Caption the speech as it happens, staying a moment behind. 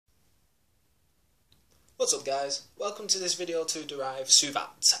What's up guys, welcome to this video to derive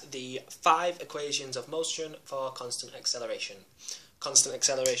SUVAT, the 5 equations of motion for constant acceleration. Constant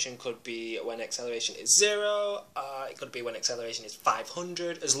acceleration could be when acceleration is 0, it could be when acceleration is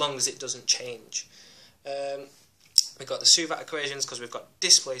 500, as long as it doesn't change. We've got the SUVAT equations because we've got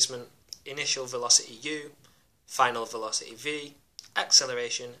displacement, initial velocity u, final velocity v,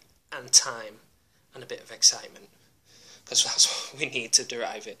 acceleration and time, and a bit of excitement, because that's what we need to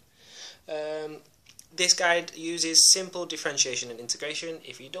derive it. This guide uses simple differentiation and integration.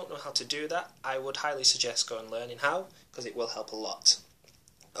 If you don't know how to do that, I would highly suggest go and learning how, because it will help a lot.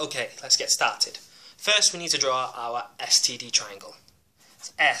 Okay, let's get started. First we need to draw our STD triangle.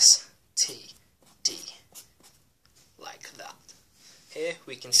 It's STD, like that. Here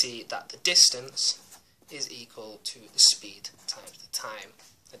we can see that the distance is equal to the speed times the time.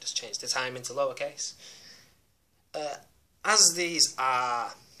 I just changed the time into lowercase. As these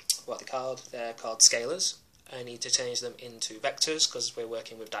are what they're called scalars, I need to change them into vectors because we're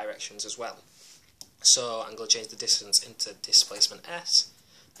working with directions as well. So I'm going to change the distance into displacement s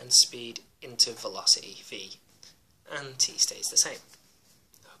and speed into velocity v, and t stays the same.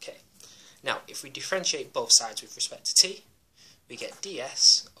 Okay, now if we differentiate both sides with respect to t, we get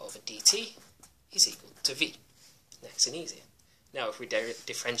ds over dt is equal to v. Nice and easy. Now if we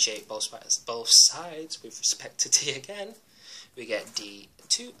differentiate both sides with respect to t again, we get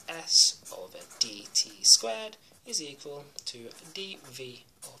d2s over dt squared is equal to dv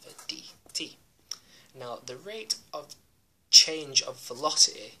over dt. Now the rate of change of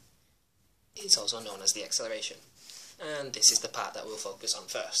velocity is also known as the acceleration, and this is the part that we'll focus on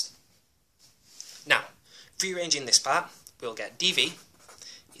first. Now, rearranging this part, we'll get dv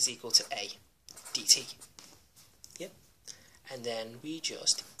is equal to a dt. Yep. And then we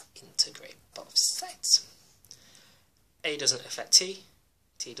just integrate both sides. A doesn't affect t,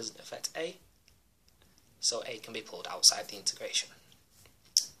 t doesn't affect a, so a can be pulled outside the integration.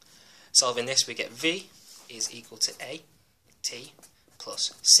 Solving this, we get v is equal to a t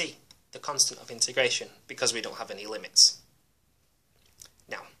plus c, the constant of integration, because we don't have any limits.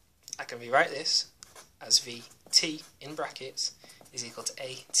 Now, I can rewrite this as vt in brackets is equal to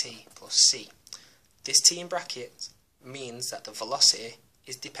a t plus c. This t in brackets means that the velocity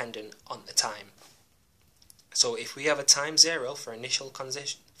is dependent on the time. So if we have a time 0 for initial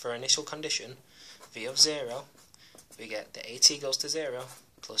condition, v of 0, we get the at goes to 0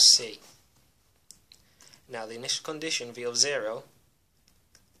 plus c. Now the initial condition, v of 0,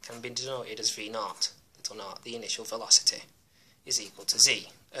 can be denoted as v naught, little naught, the initial velocity, is equal to c.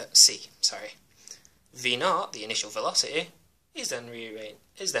 V naught, the initial velocity, is then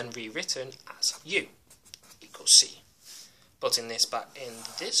rewritten as u equals c. Putting this back in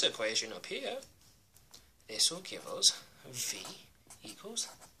this equation up here, this will give us v equals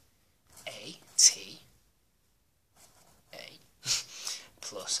a t a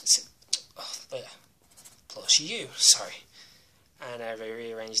plus u, and if I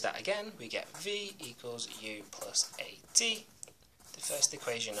rearrange that again, we get v equals u plus at, the first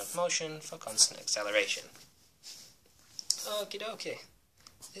equation of motion for constant acceleration. Okie dokie.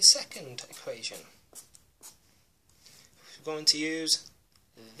 The second equation, we're going to use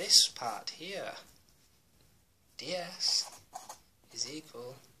this part here. ds is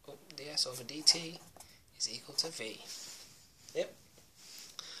equal, ds over dt is equal to v. Yep.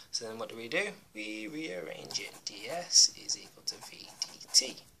 So then what do? We rearrange it. ds is equal to v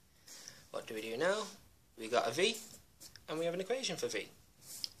dt. What do we do now? We got a v, and we have an equation for v.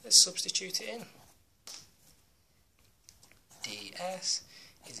 Let's substitute it in. ds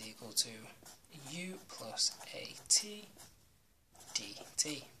is equal to u plus at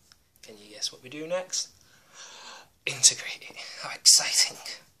dt. Can you guess what we do next? Integrate it. How exciting.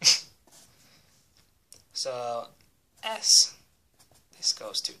 So s, this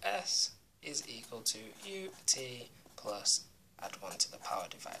goes to s, is equal to ut plus add 1 to the power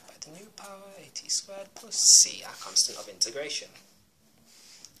divided by the new power, at squared plus c, our constant of integration.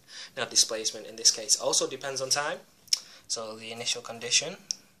 Now displacement in this case also depends on time, so the initial condition,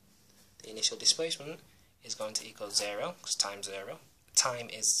 the initial displacement, is going to equal 0, because time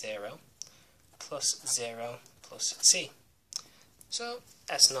is 0, plus 0 plus c. So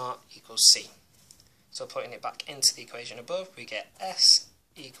s naught equals c. So putting it back into the equation above, we get s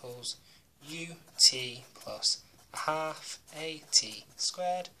equals ut plus a half at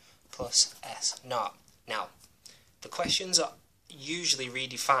squared plus s naught. Now, the questions are usually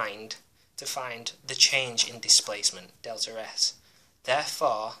redefined to find the change in displacement, delta s.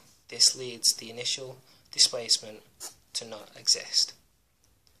 Therefore, this leads the initial displacement to not exist.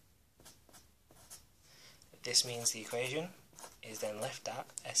 This means the equation is then left at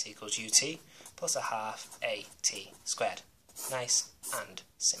s equals ut plus a half at squared. Nice and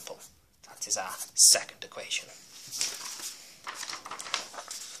simple. That is our second equation.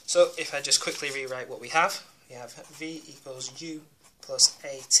 So if I just quickly rewrite what we have v equals u plus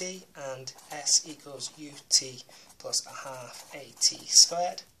at and s equals ut plus a half at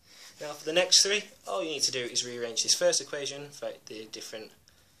squared. Now for the next three, all you need to do is rearrange this first equation for the different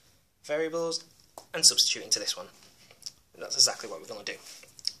variables and substitute into this one. And that's exactly what we're going to do.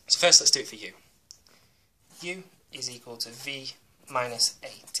 So first let's do it for u. U is equal to v minus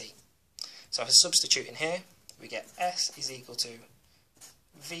at. So if I substitute in here, we get s is equal to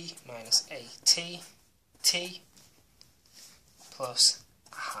v minus at t plus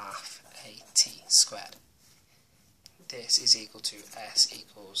a half at squared. This is equal to s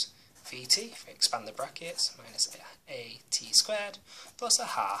equals vt, if we expand the brackets, minus at squared plus a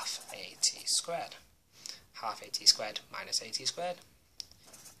half at squared. Half at squared minus at squared.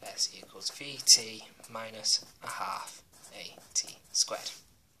 S equals vt minus a half at squared.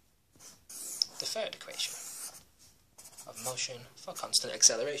 The third equation of motion for constant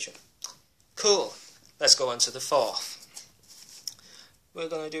acceleration. Cool. Let's go on to the fourth. We're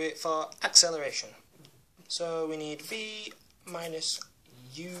going to do it for acceleration. So we need v minus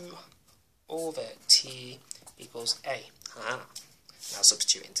u over t equals a. Now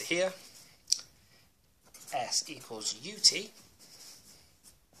substitute into here. S equals ut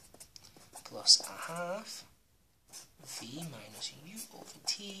plus a half v minus u over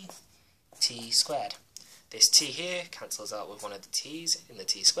t squared. This t here cancels out with one of the t's in the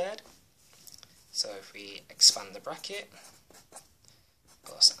t squared. So if we expand the bracket,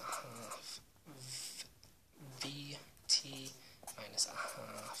 plus a half vt minus a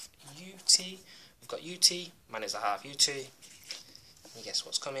half ut. We've got ut minus a half ut. You guess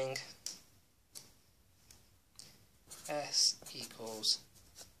what's coming? S equals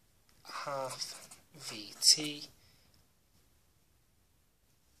half vt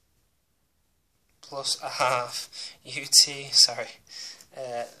plus a half ut,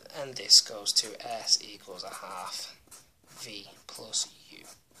 and this goes to s equals a half v plus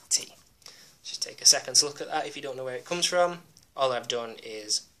ut. Just take a second to look at that if you don't know where it comes from. All I've done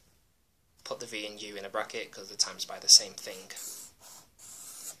is put the v and u in a bracket because they're times by the same thing.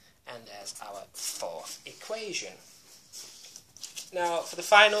 And there's our fourth equation. Now for the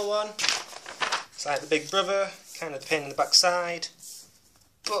final one, it's like the big brother, kind of the pain in the backside,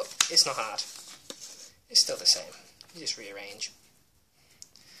 but it's not hard. It's still the same. You just rearrange.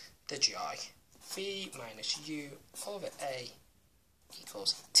 The joy. V minus u over a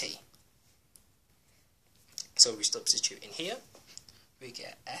equals t. So we substitute in here. We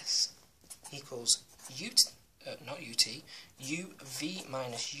get s equals u v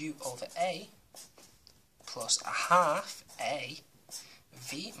minus u over a plus a half a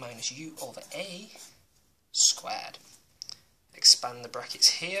v minus u over a squared. Expand the brackets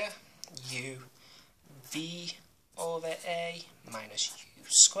here. U v over a minus u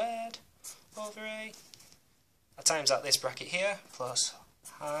squared over a. I times out this bracket here, plus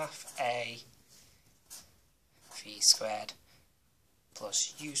half a v squared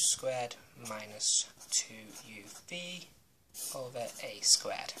plus u squared minus 2uv over a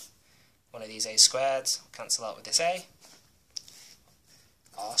squared. One of these a squareds cancel out with this a.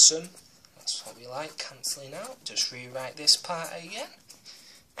 Awesome. That's what we like, cancelling out. Just rewrite this part again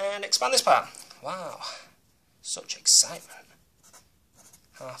and expand this part. Wow, such excitement.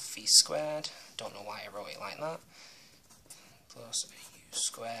 Half v squared, don't know why I wrote it like that, plus a u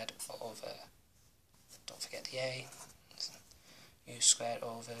squared over, don't forget the a, u squared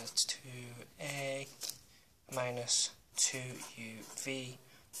over 2a minus 2uv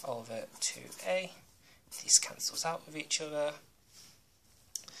over 2a. These cancels out with each other.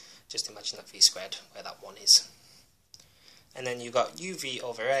 Just imagine that v squared where that 1 is. And then you've got uv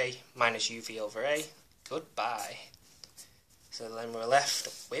over a minus uv over a. Goodbye. So then we're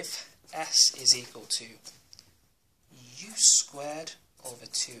left with s is equal to u squared over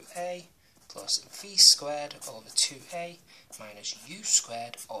 2a plus v squared over 2a minus u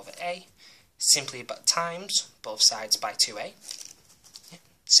squared over a. Simply but times both sides by 2a. Yeah,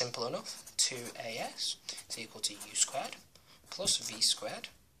 simple enough. 2as is equal to u squared plus v squared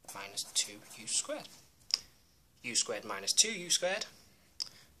minus 2u squared. U squared minus 2u squared,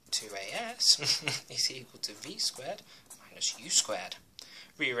 2as is equal to v squared minus u squared.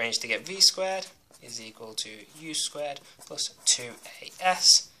 Rearrange to get v squared is equal to u squared plus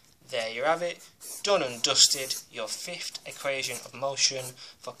 2as. There you have it, done and dusted, your fifth equation of motion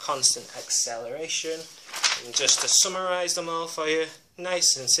for constant acceleration. And just to summarise them all for you,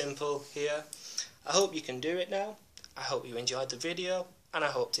 nice and simple here. I hope you can do it now. I hope you enjoyed the video, and I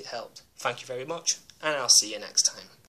hoped it helped. Thank you very much, and I'll see you next time.